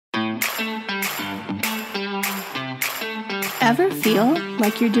Ever feel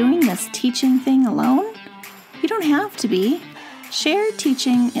like you're doing this teaching thing alone? You don't have to be. Shared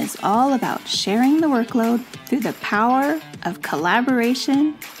teaching is all about sharing the workload through the power of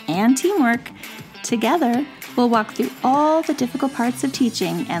collaboration and teamwork. Together, we'll walk through all the difficult parts of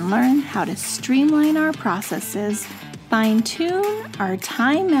teaching and learn how to streamline our processes, fine-tune our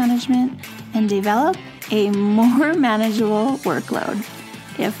time management, and develop a more manageable workload.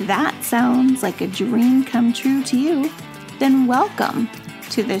 If that sounds like a dream come true to you, then welcome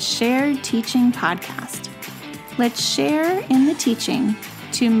to the Shared Teaching Podcast. Let's share in the teaching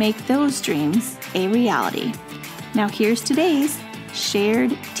to make those dreams a reality. Now here's today's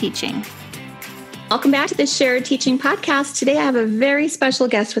Shared Teaching. Welcome back to the Shared Teaching Podcast. Today I have a very special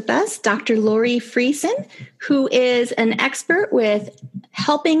guest with us, Dr. Lori Friesen, who is an expert with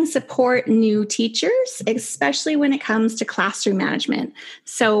helping support new teachers, especially when it comes to classroom management.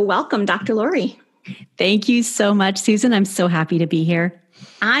 So welcome, Dr. Lori. Thank you so much, Susan. I'm so happy to be here.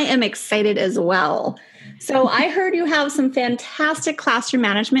 I am excited as well. So I heard you have some fantastic classroom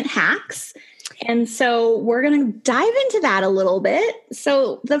management hacks. And so we're going to dive into that a little bit.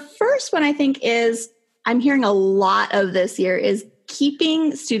 So the first one I think is, I'm hearing a lot of this year, is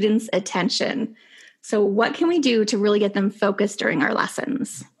keeping students' attention. So what can we do to really get them focused during our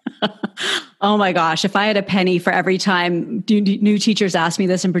lessons? Oh my gosh, if I had a penny for every time new teachers ask me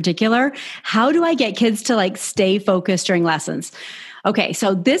this in particular, how do I get kids to stay focused during lessons? Okay,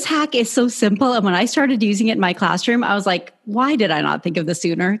 so this hack is so simple. And when I started using it in my classroom, I was like, why did I not think of this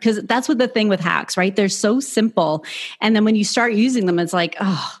sooner? Because that's what the thing with hacks, right? They're so simple. And then when you start using them, it's like,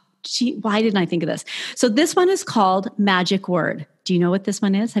 oh, gee, why didn't I think of this? So this one is called Magic Word. Do you know what this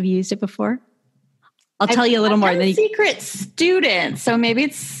one is? Have you used it before? I'll tell you a little more. I'm a secret student, so maybe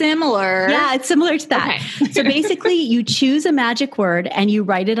it's similar. Yeah, it's similar to that. Okay. So basically, you choose a magic word and you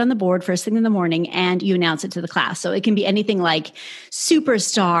write it on the board first thing in the morning and you announce it to the class. So it can be anything like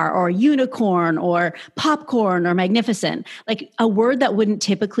superstar or unicorn or popcorn or magnificent, like a word that wouldn't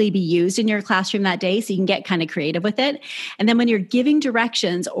typically be used in your classroom that day. So you can get kind of creative with it. And then when you're giving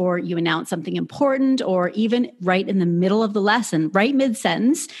directions or you announce something important or even right in the middle of the lesson, right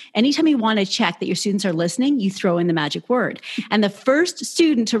mid-sentence, anytime you want to check that your students are listening, you throw in the magic word. And the first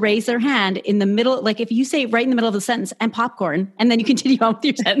student to raise their hand in the middle, like if you say right in the middle of the sentence and popcorn, and then you continue on with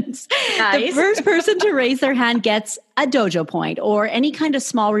your sentence, nice. The first person to raise their hand gets a dojo point or any kind of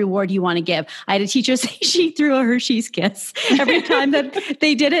small reward you want to give. I had a teacher say she threw a Hershey's Kiss every time that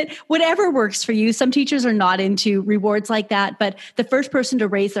they did it. Whatever works for you. Some teachers are not into rewards like that, but the first person to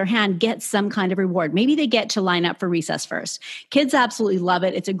raise their hand gets some kind of reward. Maybe they get to line up for recess first. Kids absolutely love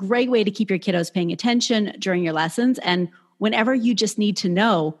it. It's a great way to keep your kiddos paying attention during your lessons. And whenever you just need to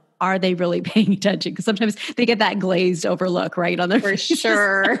know, are they really paying attention? Because sometimes they get that glazed over look, right, on their faces. For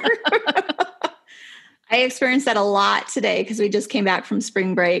sure. I experienced that a lot today because we just came back from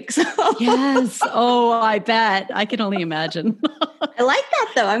spring break. So. Yes. Oh, I bet. I can only imagine. I like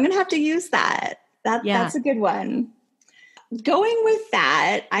that, though. I'm going to have to use that. That's a good one. Going with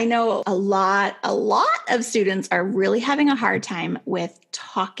that, I know a lot of students are really having a hard time with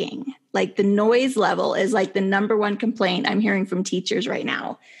talking. Like the noise level is like the number one complaint I'm hearing from teachers right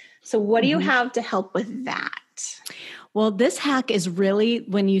now. So what do you have to help with that? Well, this hack is really,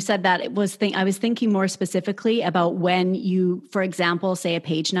 when you said that, I was thinking more specifically about when you, for example, say a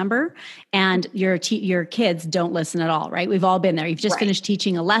page number and your kids don't listen at all, right? We've all been there. You've just finished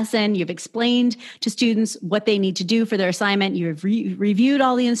teaching a lesson. You've explained to students what they need to do for their assignment. You've reviewed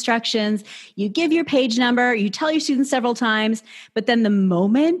all the instructions. You give your page number. You tell your students several times. But then the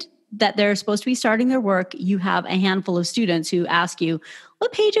moment that they're supposed to be starting their work, you have a handful of students who ask you,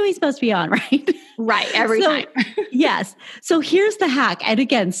 what page are we supposed to be on, right? Right, every time. Yes. So here's the hack. And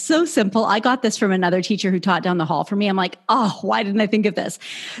again, so simple. I got this from another teacher who taught down the hall for me. I'm like, oh, why didn't I think of this?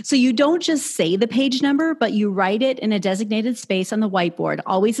 So you don't just say the page number, but you write it in a designated space on the whiteboard,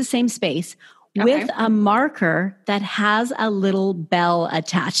 always the same space, with a marker that has a little bell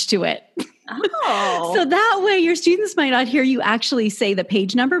attached to it. Oh. So that way your students might not hear you actually say the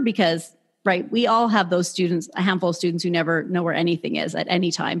page number because right. We all have those students, a handful of students who never know where anything is at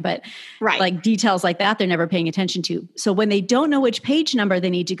any time, but like details like that, they're never paying attention to. So when they don't know which page number they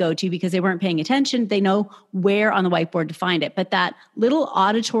need to go to because they weren't paying attention, they know where on the whiteboard to find it. But that little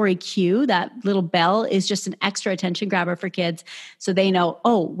auditory cue, that little bell is just an extra attention grabber for kids. So they know,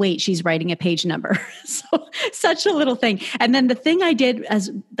 oh, wait, she's writing a page number. So such a little thing. And then the thing I did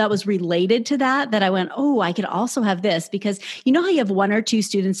that was related to that I went, oh, I could also have this because you know how you have one or two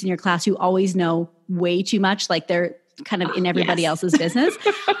students in your class who always know way too much, like they're kind of in everybody else's business.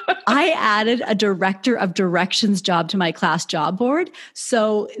 I added a director of directions job to my class job board.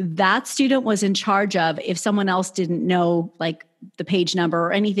 So that student was in charge of, if someone else didn't know like the page number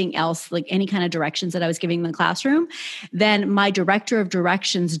or anything else, like any kind of directions that I was giving in the classroom, then my director of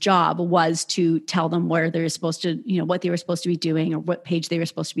directions job was to tell them where they're supposed to, what they were supposed to be doing or what page they were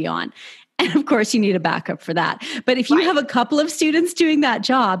supposed to be on. And of course, you need a backup for that. But if you have a couple of students doing that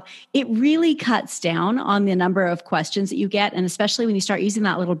job, it really cuts down on the number of questions that you get. And especially when you start using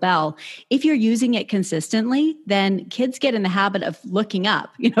that little bell, if you're using it consistently, then kids get in the habit of looking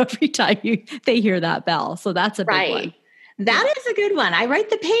up, every time they hear that bell. So that's a big one. That is a good one. I write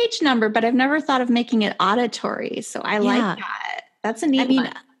the page number, but I've never thought of making it auditory. So I like that. That's a neat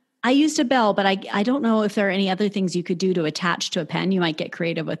one. I used a bell, but I don't know if there are any other things you could do to attach to a pen. You might get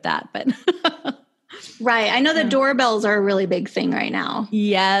creative with that, but right. I know that doorbells are a really big thing right now.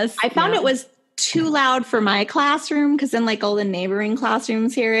 Yes. I found it was too loud for my classroom because then like all the neighboring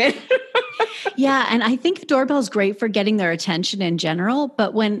classrooms hear it. Yeah. And I think the doorbell is great for getting their attention in general.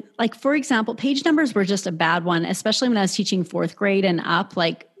 But when, like, for example, page numbers were just a bad one, especially when I was teaching fourth grade and up,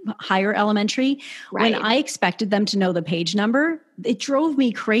 like higher elementary, when I expected them to know the page number, it drove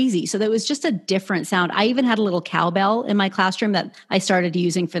me crazy. So that was just a different sound. I even had a little cowbell in my classroom that I started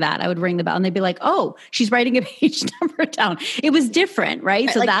using for that. I would ring the bell and they'd be like, "Oh, she's writing a page number down." It was different,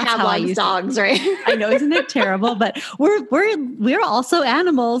 right? So like that's how I used dogs, right? I know, isn't it terrible? But we're also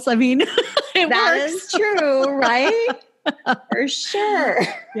animals. I mean, that is true, right? For sure.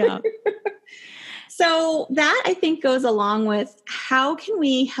 Yeah. So that I think goes along with how can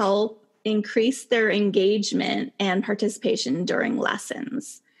we help increase their engagement and participation during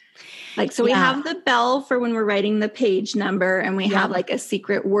lessons? Like, so we have the bell for when we're writing the page number and we have like a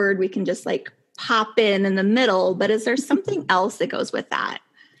secret word we can just like pop in the middle, but is there something else that goes with that?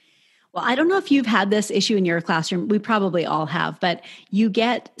 Well, I don't know if you've had this issue in your classroom. We probably all have, but you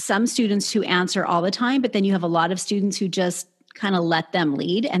get some students who answer all the time, but then you have a lot of students who just kind of let them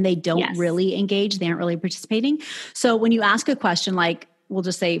lead and they don't really engage. They aren't really participating. So when you ask a question, like we'll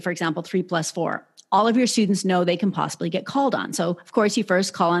just say, for example, 3 + 4, all of your students know they can possibly get called on. So of course you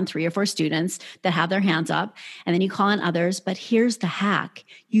first call on 3 or 4 students that have their hands up and then you call on others. But here's the hack.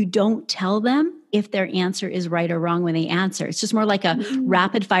 You don't tell them if their answer is right or wrong when they answer. It's just more like a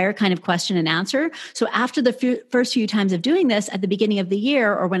rapid fire kind of question and answer. So after the first few times of doing this at the beginning of the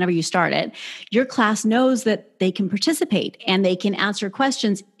year or whenever you start it, your class knows that they can participate and they can answer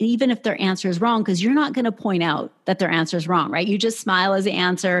questions even if their answer is wrong, because you're not going to point out that their answer is wrong, right? You just smile as they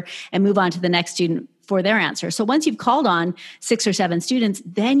answer and move on to the next student for their answer. So once you've called on 6 or 7 students,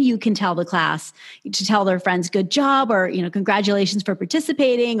 then you can tell the class to tell their friends, good job, or, congratulations for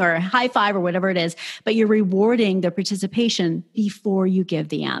participating, or high five, or whatever it is, but you're rewarding their participation before you give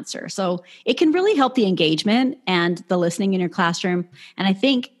the answer. So it can really help the engagement and the listening in your classroom. And I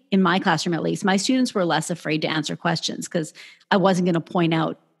think in my classroom, at least, my students were less afraid to answer questions because I wasn't going to point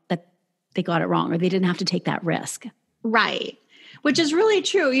out that they got it wrong or they didn't have to take that risk. Right. Which is really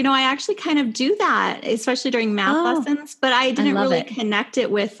true. I actually kind of do that, especially during math lessons, but I didn't really connect it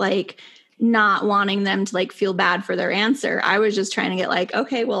with like not wanting them to like feel bad for their answer. I was just trying to get like,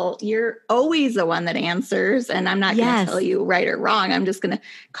 okay, well, you're always the one that answers and I'm not going to tell you right or wrong. I'm just going to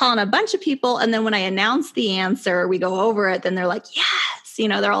call on a bunch of people. And then when I announce the answer, we go over it, then they're like, yes,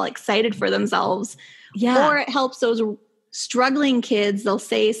 they're all excited for themselves. Yeah. Or it helps those struggling kids. They'll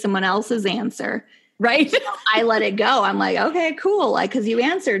say someone else's answer. Right. So I let it go. I'm like, okay, cool. Like, cause you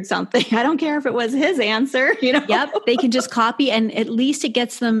answered something. I don't care if it was his answer, Yep. They can just copy and at least it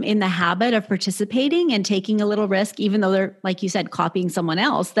gets them in the habit of participating and taking a little risk, even though they're, like you said, copying someone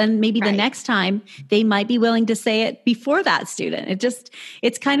else. Then maybe the next time they might be willing to say it before that student.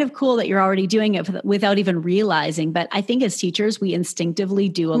 It's kind of cool that you're already doing it without even realizing. But I think as teachers, we instinctively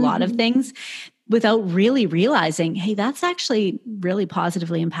do a lot of things without really realizing, hey, that's actually really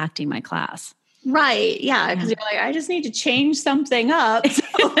positively impacting my class. Right. Yeah. Because you're like, I just need to change something up.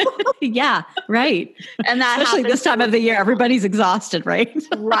 So. Yeah. Right. And that especially this time of the year, everybody's exhausted, right?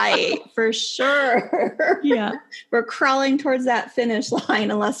 Right. For sure. Yeah. We're crawling towards that finish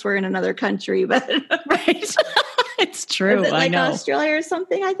line unless we're in another country, but right. It's true. Is it like I know. Australia or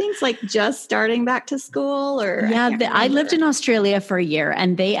something? I think it's like just starting back to school or. Yeah. I lived in Australia for a year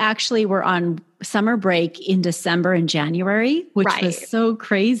and they actually were on summer break in December and January, which was so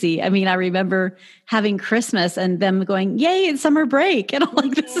crazy. I mean, I remember having Christmas and them going, yay, it's summer break. And I'm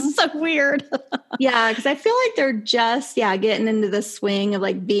like, this is so weird. Yeah. Because I feel like they're just, getting into the swing of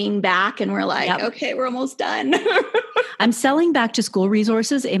like being back. And we're like, okay, we're almost done. I'm selling back to school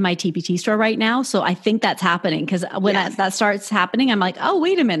resources in my TPT store right now. So I think that's happening because when that starts happening, I'm like, oh,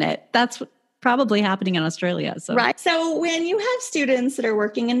 wait a minute. probably happening in Australia. So. Right. So when you have students that are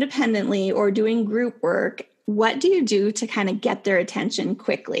working independently or doing group work, what do you do to kind of get their attention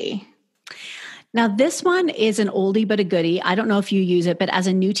quickly? Now, this one is an oldie but a goodie. I don't know if you use it, but as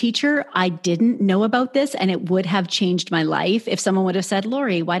a new teacher, I didn't know about this, and it would have changed my life if someone would have said,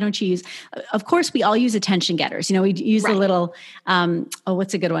 Lori, why don't you use, of course, we all use attention getters. You know, we use a little,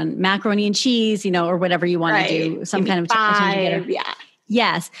 what's a good one? Macaroni and cheese, you know, or whatever you want to do, some kind of attention getter. Yeah.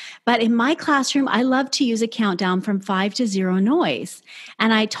 Yes. But in my classroom, I love to use a countdown from 5 to 0 noise.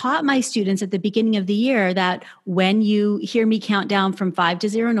 And I taught my students at the beginning of the year that when you hear me count down from 5 to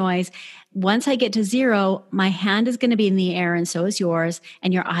 0 noise, once I get to 0, my hand is going to be in the air and so is yours,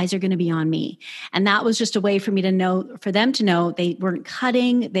 and your eyes are going to be on me. And that was just a way for me to know, for them to know they weren't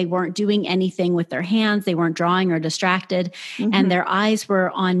cutting, they weren't doing anything with their hands, they weren't drawing or distracted, and their eyes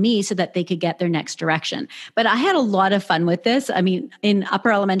were on me so that they could get their next direction. But I had a lot of fun with this. I mean, in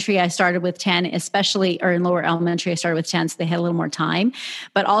upper elementary, I started with 10, especially, or in lower elementary, I started with 10, so they had a little more time.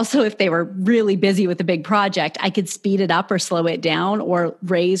 But also if they were really busy with a big project, I could speed it up or slow it down or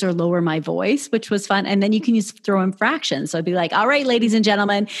raise or lower my voice, which was fun. And then you can use throw in fractions. So I'd be like, all right, ladies and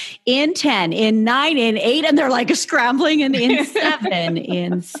gentlemen, in 10, in 9, in 8, and they're like scrambling, and in 7,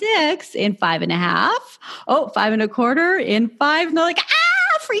 in 6, in 5.5, 5.25, in 5, and they're like,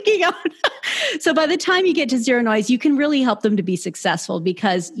 freaking out. So by the time you get to 0 noise, you can really help them to be successful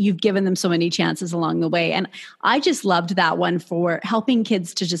because you've given them so many chances along the way. And I just loved that one for helping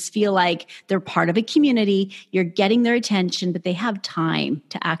kids to just feel like they're part of a community. You're getting their attention, but they have time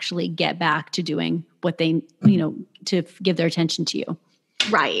to actually get back to doing what they, to give their attention to you.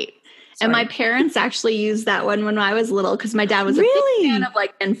 Right. Sorry. And my parents actually used that one when I was little because my dad was a big fan of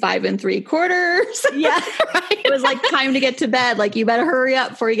like in 5 3/4. Yeah. Right. It was like time to get to bed. Like you better hurry up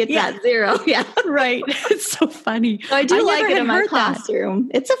before you get to that 0. Yeah. Right. It's so funny. So I do like it in my classroom.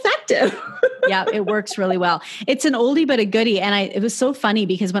 It's effective. Yeah, it works really well. It's an oldie but a goodie. And it was so funny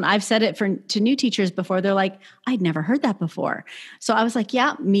because when I've said it to new teachers before, they're like, I'd never heard that before. So I was like,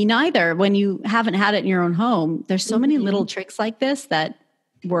 yeah, me neither. When you haven't had it in your own home, there's so many little tricks like this that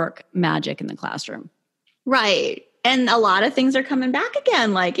work magic in the classroom. Right. And a lot of things are coming back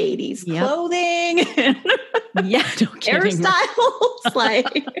again, like 80s clothing. Yeah, don't hairstyles.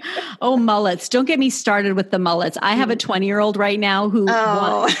 Like mullets. Don't get me started with the mullets. I have a 20-year-old right now who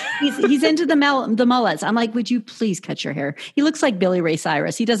he's into the mullets. I'm like, would you please cut your hair? He looks like Billy Ray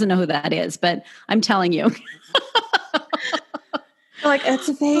Cyrus. He doesn't know who that is, but I'm telling you. Like, it's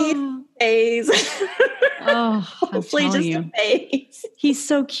a phase. Hopefully just a phase. He's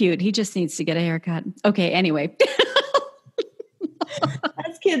so cute. He just needs to get a haircut. Okay, anyway.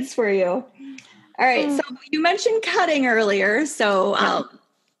 That's kids for you. All right. So you mentioned cutting earlier. So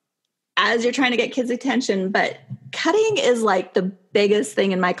as you're trying to get kids' attention, but cutting is like the biggest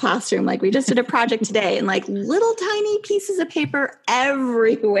thing in my classroom. Like we just did a project today and like little tiny pieces of paper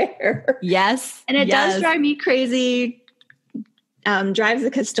everywhere. Yes. And it does drive me crazy. Drives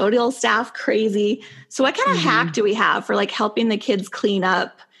the custodial staff crazy. So what kind of hack do we have for like helping the kids clean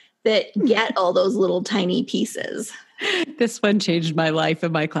up that get all those little tiny pieces? This one changed my life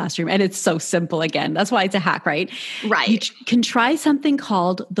in my classroom. And it's so simple again. That's why it's a hack, right? Right. You can try something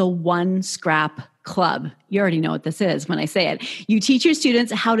called the One Scrap Club. You already know what this is when I say it. You teach your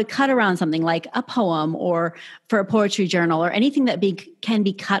students how to cut around something like a poem or for a poetry journal or anything that can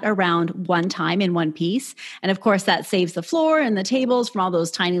be cut around one time in one piece. And of course, that saves the floor and the tables from all those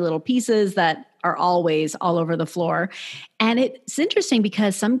tiny little pieces that are always all over the floor. And it's interesting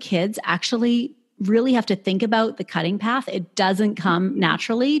because some kids actually really have to think about the cutting path. It doesn't come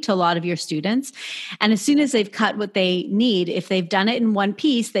naturally to a lot of your students. And as soon as they've cut what they need, if they've done it in one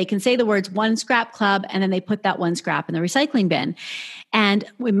piece, they can say the words One Scrap Club, and then they put that one scrap in the recycling bin. And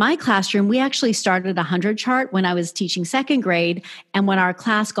in my classroom, we actually started a 100 chart when I was teaching second grade. And when our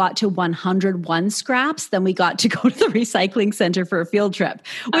class got to 101 scraps, then we got to go to the recycling center for a field trip,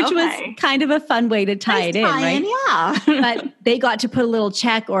 which was kind of a fun way to tie it in, right? Yeah. But they got to put a little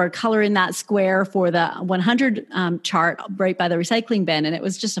check or color in that square for the 100 chart right by the recycling bin. And it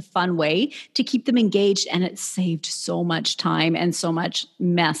was just a fun way to keep them engaged. And it saved so much time and so much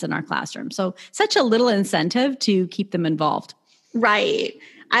mess in our classroom. So such a little incentive to keep them involved. Right.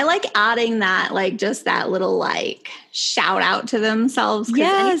 I like adding that, like just that little like shout out to themselves.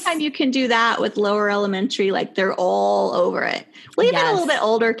 Because anytime you can do that with lower elementary, like they're all over it. Well, even a little bit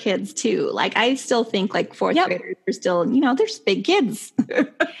older kids too. Like I still think like fourth graders are still, they're big kids.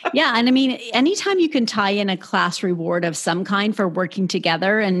 Yeah. And I mean, anytime you can tie in a class reward of some kind for working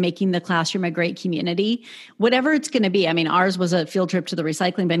together and making the classroom a great community, whatever it's going to be. I mean, ours was a field trip to the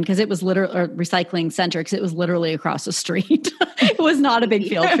recycling bin because it was literally, or recycling center, because it was literally across the street. It was not a big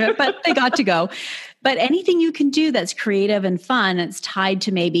field field trip, but they got to go. But anything you can do that's creative and fun, it's tied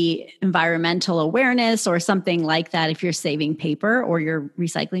to maybe environmental awareness or something like that. If you're saving paper or you're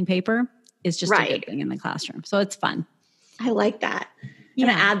recycling paper, is just a good thing in the classroom. So it's fun. I like that. I'm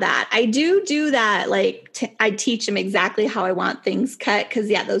going to add that. I do that. Like I teach them exactly how I want things cut. Cause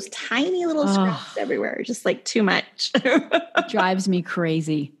those tiny little scraps everywhere are just like too much. Drives me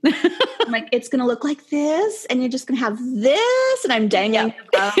crazy. I'm like, it's going to look like this and you're just going to have this. And I'm dangling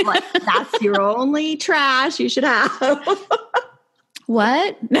above, like, that's your only trash you should have.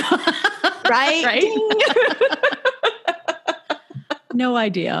 What? Right? No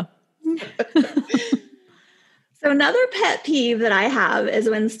idea. So another pet peeve that I have is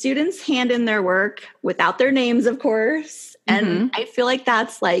when students hand in their work without their names, of course. And I feel like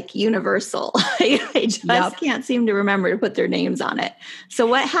that's like universal. I just can't seem to remember to put their names on it. So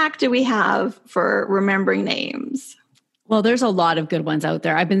what hack do we have for remembering names? Well, there's a lot of good ones out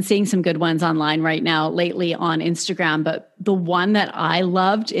there. I've been seeing some good ones online right now lately on Instagram, but the one that I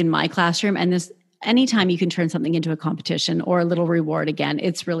loved in my classroom, and this anytime you can turn something into a competition or a little reward again,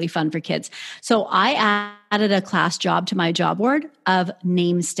 it's really fun for kids. So I added a class job to my job board of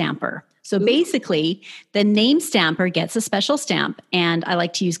name stamper. So basically, the name stamper gets a special stamp, and I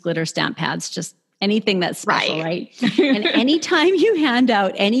like to use glitter stamp pads, just anything that's special, right? And anytime you hand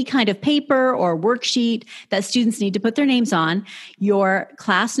out any kind of paper or worksheet that students need to put their names on, your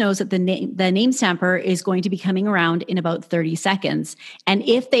class knows that the name stamper is going to be coming around in about 30 seconds. And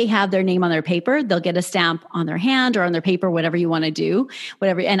if they have their name on their paper, they'll get a stamp on their hand or on their paper, whatever you want to do,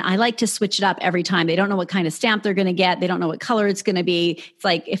 whatever. And I like to switch it up every time. They don't know what kind of stamp they're going to get. They don't know what color it's going to be. It's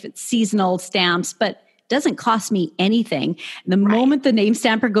like if it's seasonal stamps, but doesn't cost me anything. The moment the name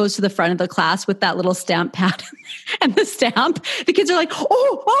stamper goes to the front of the class with that little stamp pad and the stamp, the kids are like,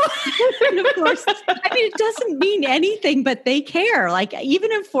 oh. And of course, I mean, it doesn't mean anything, but they care. Like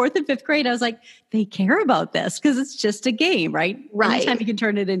even in 4th and 5th grade, I was like, they care about this because it's just a game, right? Anytime you can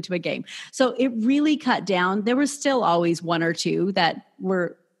turn it into a game. So it really cut down. There was still always one or two that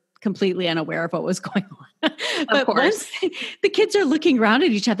were completely unaware of what was going on. But once the kids are looking around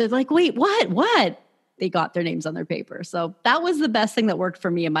at each other, they're like, wait, what? They got their names on their paper. So that was the best thing that worked for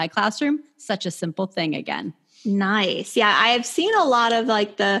me in my classroom. Such a simple thing again. Nice. Yeah. I've seen a lot of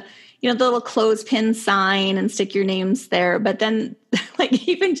like the little clothespin sign and stick your names there. But then like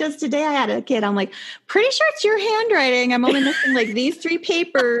even just today I had a kid, I'm like, pretty sure it's your handwriting. I'm only missing like these 3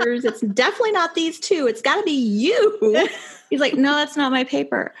 papers. It's definitely not these 2. It's gotta be you. He's like, no, that's not my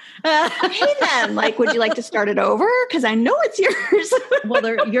paper. Okay, then, like, would you like to start it over? Because I know it's yours.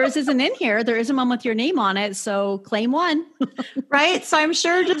 Well, yours isn't in here. There isn't one with your name on it. So claim one. Right. So I'm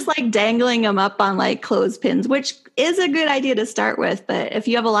sure just like dangling them up on like clothespins, which is a good idea to start with. But if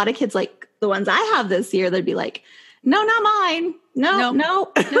you have a lot of kids like the ones I have this year, they'd be like, no, not mine.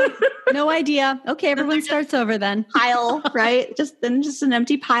 No idea. Okay, everyone starts over then. Pile, right? Just an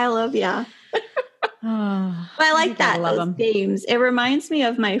empty pile of, But I like that. Those games. It reminds me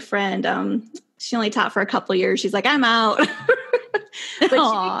of my friend. She only taught for a couple of years. She's like, I'm out. But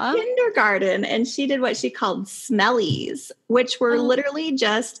she did kindergarten, and she did what she called smellies, which were literally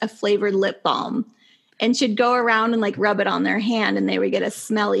just a flavored lip balm. And she'd go around and like rub it on their hand, and they would get a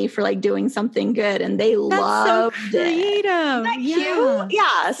smelly for like doing something good. And they loved so creative. Isn't that cute?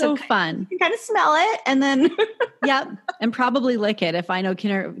 Yeah. So fun. You can kind of smell it and then. Yep. And probably lick it if I know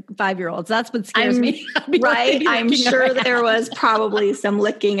 5-year-olds. That's what scares me. Right. I'm sure there was probably some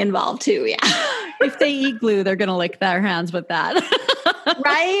licking involved too. Yeah. If they eat glue, they're going to lick their hands with that.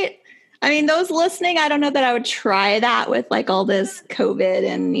 Right. I mean, those listening, I don't know that I would try that with like all this COVID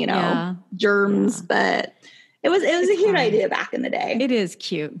and, germs, but it was a cute idea back in the day. It is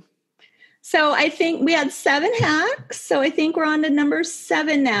cute. So I think we had 7 hacks. So I think we're on to number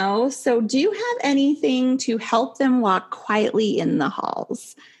 7 now. So do you have anything to help them walk quietly in the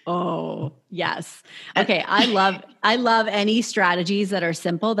halls? Oh, yes. Okay. I love any strategies that are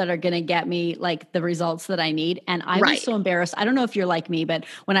simple that are going to get me like the results that I need. And I was so embarrassed. I don't know if you're like me, but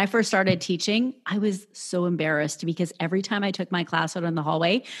when I first started teaching, I was so embarrassed because every time I took my class out in the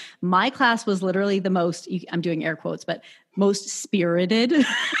hallway, my class was literally the most, I'm doing air quotes, but most spirited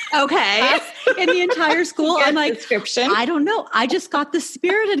okay in the entire school. I'm like, description. I don't know. I just got the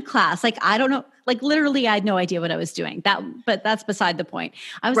spirited class. Like, I don't know. Like literally I had no idea what I was doing but that's beside the point.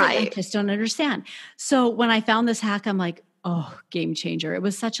 I was like, I just don't understand. So when I found this hack, I'm like, oh, game changer. It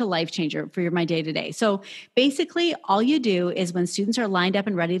was such a life changer for my day to day. So basically all you do is when students are lined up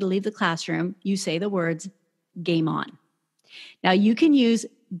and ready to leave the classroom, you say the words game on. Now you can use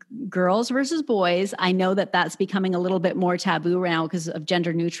girls versus boys. I know that that's becoming a little bit more taboo now because of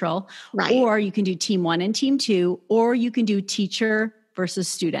gender neutral, or you can do team 1 and team 2, or you can do teacher versus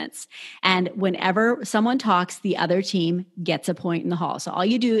students. And whenever someone talks, the other team gets a point in the hall. So all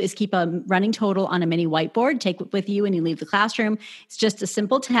you do is keep a running total on a mini whiteboard, take it with you when you leave the classroom. It's just a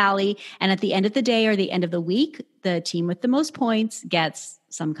simple tally. And at the end of the day or the end of the week, the team with the most points gets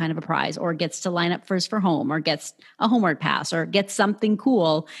some kind of a prize, or gets to line up first for home, or gets a homeward pass, or gets something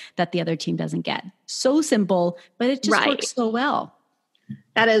cool that the other team doesn't get. So simple, but it just works so well.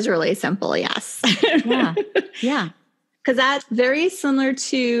 That is really simple. Yes. Yeah. Yeah. Because that's very similar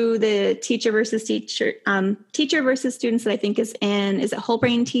to the teacher versus students that I think is it whole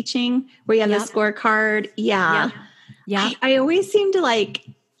brain teaching, where you have the scorecard? Yeah. Yeah. I always seem to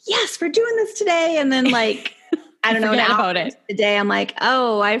yes, we're doing this today. And then I don't know, now about it. Today I'm like,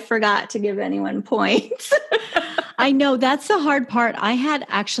 oh, I forgot to give anyone points. I know that's the hard part. I had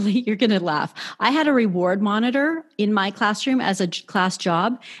you're going to laugh. I had a reward monitor in my classroom as a class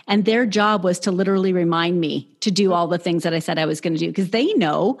job, and their job was to literally remind me to do all the things that I said I was going to do, because they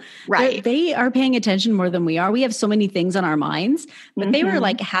know, right? They are paying attention more than we are. We have so many things on our minds, but they were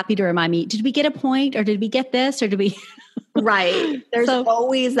happy to remind me, did we get a point, or did we get this, or did we? Right. There's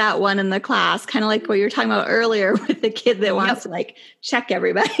always that one in the class, kind of like what you were talking about earlier with the kid that wants to check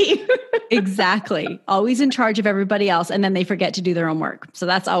everybody. Exactly. Always in charge of everybody else. And then they forget to do their own work. So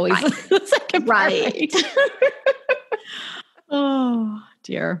that's always the second part. Right. Oh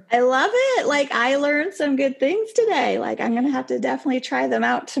dear. I love it. I learned some good things today. I'm going to have to definitely try them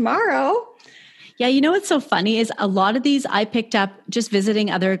out tomorrow. Yeah, you know what's so funny is a lot of these I picked up just visiting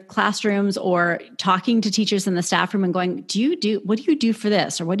other classrooms or talking to teachers in the staff room and going, what do you do for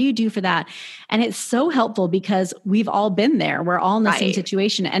this? Or what do you do for that? And it's so helpful because we've all been there. We're all in the same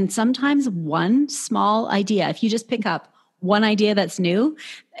situation. And sometimes one small idea, if you just pick up one idea that's new,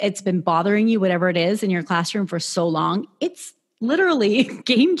 it's been bothering you, whatever it is in your classroom for so long, it's literally a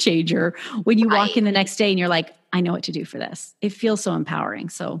game changer when you walk in the next day and you're like, I know what to do for this. It feels so empowering.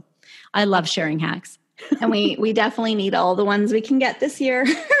 So I love sharing hacks. And we definitely need all the ones we can get this year.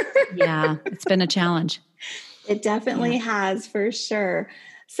 Yeah, it's been a challenge. It definitely has, for sure.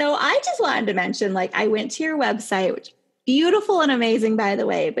 So I just wanted to mention, I went to your website, which beautiful and amazing, by the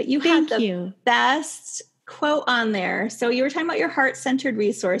way, but you had the best quote on there. So you were talking about your heart-centered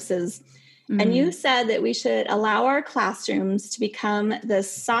resources, and you said that we should allow our classrooms to become the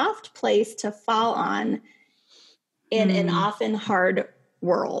soft place to fall on in an often hard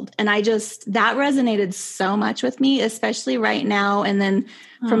world. And that resonated so much with me, especially right now. And then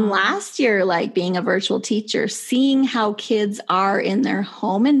from last year, being a virtual teacher, seeing how kids are in their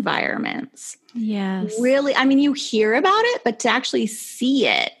home environments. Yes. Really, you hear about it, but to actually see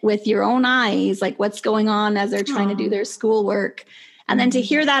it with your own eyes, what's going on as they're trying to do their schoolwork. And then to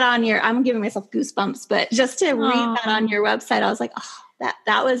hear that I'm giving myself goosebumps, but just to read that on your website, I was like, oh,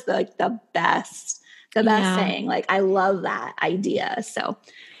 that was the best. The best saying. I love that idea. So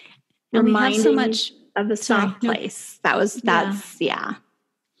reminding so much of the soft place. And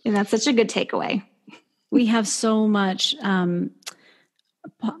that's such a good takeaway. We have so much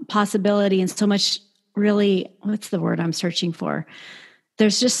possibility and so much really, what's the word I'm searching for?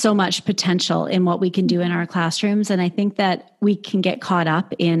 There's just so much potential in what we can do in our classrooms. And I think that we can get caught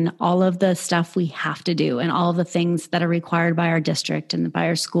up in all of the stuff we have to do and all of the things that are required by our district and by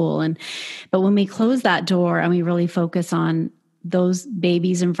our school. But when we close that door and we really focus on those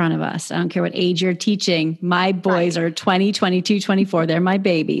babies in front of us, I don't care what age you're teaching, my boys are 20, 22, 24, they're my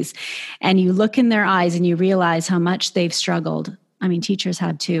babies. And you look in their eyes and you realize how much they've struggled. Teachers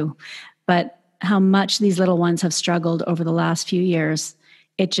have too, but how much these little ones have struggled over the last few years.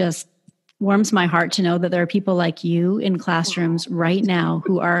 It just warms my heart to know that there are people like you in classrooms right now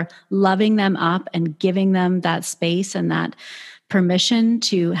who are loving them up and giving them that space and that permission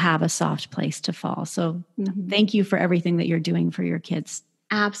to have a soft place to fall. So thank you for everything that you're doing for your kids.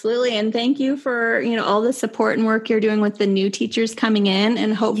 Absolutely. And thank you for, all the support and work you're doing with the new teachers coming in,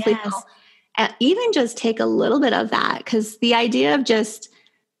 and hopefully they'll even just take a little bit of that, because the idea of just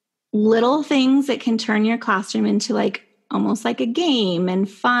little things that can turn your classroom into almost like a game and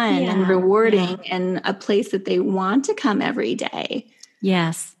fun and rewarding and a place that they want to come every day.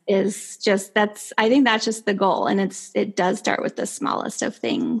 Yes. I think that's just the goal. And it does start with the smallest of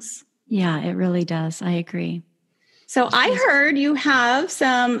things. Yeah, it really does. I agree. So I heard you have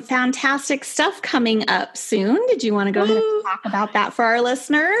some fantastic stuff coming up soon. Did you want to go ahead and talk about that for our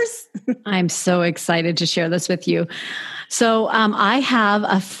listeners? I'm so excited to share this with you. So I have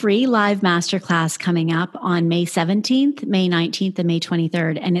a free live masterclass coming up on May 17th, May 19th, and May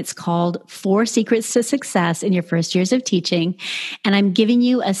 23rd. And it's called 4 Secrets to Success in Your First Years of Teaching. And I'm giving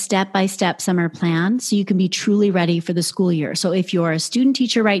you a step-by-step summer plan so you can be truly ready for the school year. So if you're a student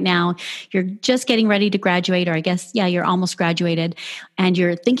teacher right now, you're just getting ready to graduate, or I guess, you're almost graduated, and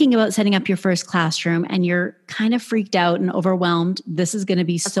you're thinking about setting up your first classroom and you're kind of freaked out and overwhelmed, this is going to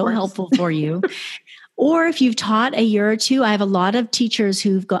be so helpful for you. Or if you've taught a year or two, I have a lot of teachers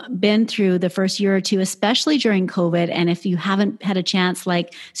who've been through the first year or two, especially during COVID. And if you haven't had a chance,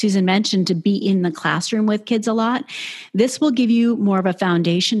 like Susan mentioned, to be in the classroom with kids a lot, this will give you more of a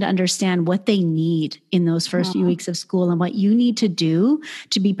foundation to understand what they need in those first few weeks of school and what you need to do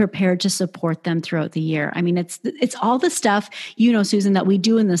to be prepared to support them throughout the year. I mean, it's all the stuff, Susan, that we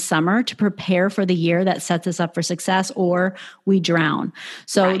do in the summer to prepare for the year that sets us up for success, or we drown.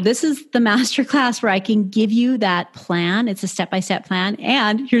 So This is the masterclass where I can give you that plan. It's a step-by-step plan.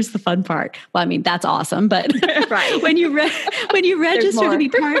 And here's the fun part. Well, I mean, that's awesome. But when you register to be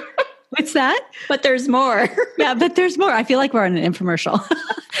part, what's that? But there's more. Yeah, but there's more. I feel like we're on an infomercial.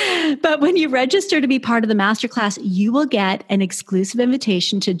 But when you register to be part of the masterclass, you will get an exclusive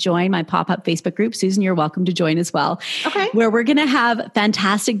invitation to join my pop-up Facebook group. Susan, you're welcome to join as well. Okay. Where we're going to have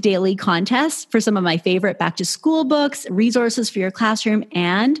fantastic daily contests for some of my favorite back-to-school books, resources for your classroom,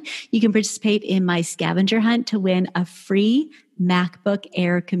 and you can participate in my scavenger hunt to win a free MacBook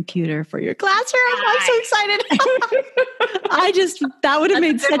Air computer for your classroom. I'm so excited. That would have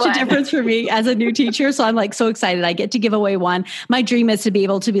made such a difference for me as a new teacher. So I'm like so excited. I get to give away one. My dream is to be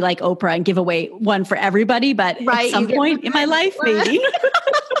able to be like Oprah and give away one for everybody, but at some point in my life, maybe.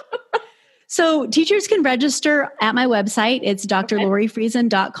 So teachers can register at my website. It's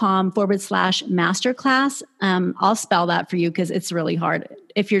drlorifriesen.com/masterclass. I'll spell that for you because it's really hard.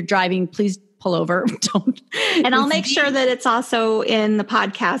 If you're driving, please pull over. Don't. And I'll make sure that it's also in the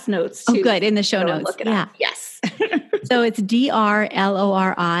podcast notes too. Oh, good. In the show notes. Look it up. Yes. So it's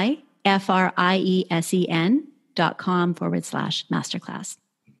drlorifriesen.com/masterclass.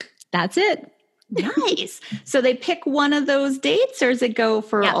 That's it. Nice. So they pick one of those dates, or does it go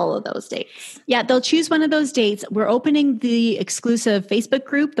for all of those dates? Yeah, they'll choose one of those dates. We're opening the exclusive Facebook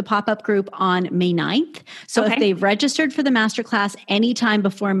group, the pop-up group, on May 9th. So if they've registered for the masterclass anytime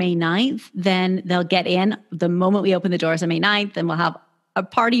before May 9th, then they'll get in the moment we open the doors on May 9th, and we'll have a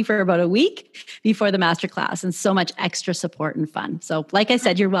party for about a week before the masterclass, and so much extra support and fun. So like I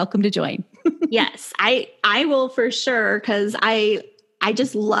said, you're welcome to join. Yes, I will for sure, because I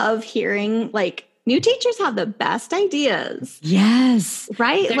just love hearing new teachers have the best ideas. Yes.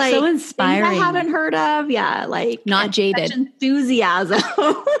 Right? They're so inspiring. Things I haven't heard of. Yeah. Not jaded. Such enthusiasm.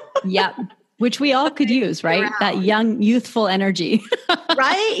 Yep. Which we all could use, right? Around. That young, youthful energy.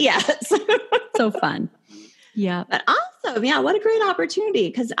 Right? Yes. So fun. Yeah. But awesome. Yeah. What a great opportunity.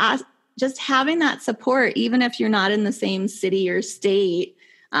 Because just having that support, even if you're not in the same city or state,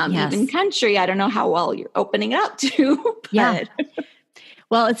 even country, I don't know how well you're opening it up to. But. Yeah.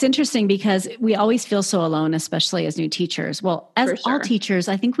 Well, it's interesting because we always feel so alone, especially as new teachers. Well, as all teachers,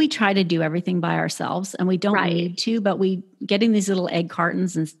 I think we try to do everything by ourselves, and we don't need to, but we get in these little egg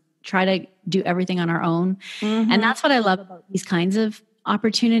cartons and try to do everything on our own. Mm-hmm. And that's what I love about these kinds of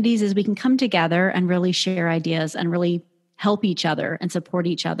opportunities is we can come together and really share ideas and really help each other and support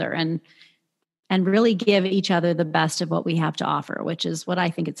each other and really give each other the best of what we have to offer, which is what I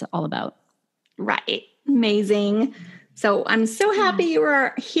think it's all about. Right. Amazing. So I'm so happy you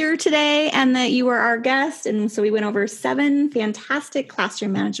were here today and that you were our guest. And so we went over 7 fantastic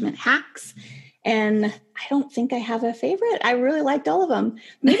classroom management hacks. And I don't think I have a favorite. I really liked all of them.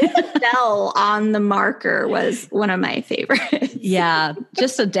 Maybe the bell on the marker was one of my favorites. Yeah.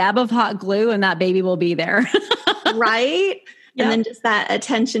 Just a dab of hot glue and that baby will be there. Right? Yep. And then just that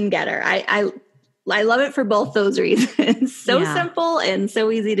attention getter. I love it for both those reasons. So simple and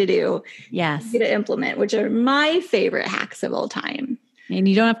so easy to do. Yes. Easy to implement, which are my favorite hacks of all time. And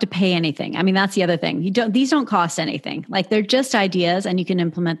you don't have to pay anything. I mean, that's the other thing. These don't cost anything. They're just ideas and you can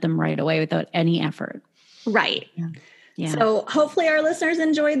implement them right away without any effort. Right. Yeah. So hopefully our listeners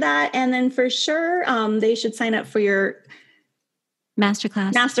enjoyed that. And then for sure, they should sign up for your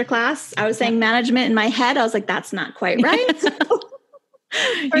masterclass. I was saying management in my head. I was like, that's not quite right.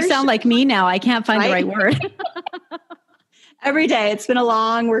 You sound like me now. I can't find the right word. Every day. It's been a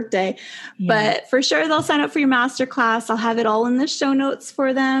long work day, but for sure they'll sign up for your masterclass. I'll have it all in the show notes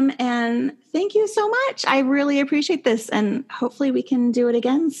for them. And thank you so much. I really appreciate this. And hopefully we can do it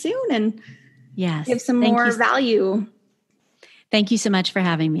again soon and give some more value. Thank you so much for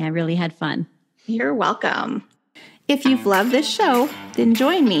having me. I really had fun. You're welcome. If you've loved this show, then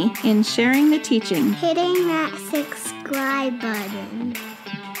join me in sharing the teaching, hitting that 6th subscribe button.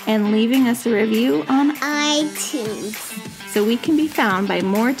 And leaving us a review on iTunes. so we can be found by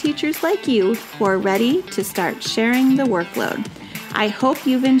more teachers like you who are ready to start sharing the workload. I hope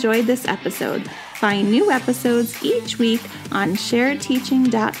you've enjoyed this episode. Find new episodes each week on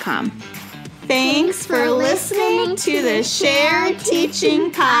sharedteaching.com. Thanks for listening to the Shared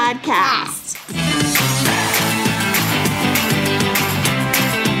Teaching Podcast.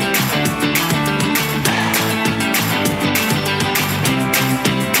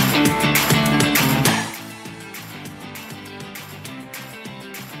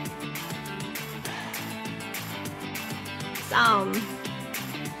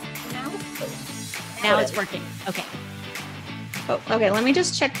 Now it's working. Okay. Oh, okay, let me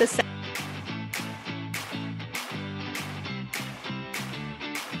just check this.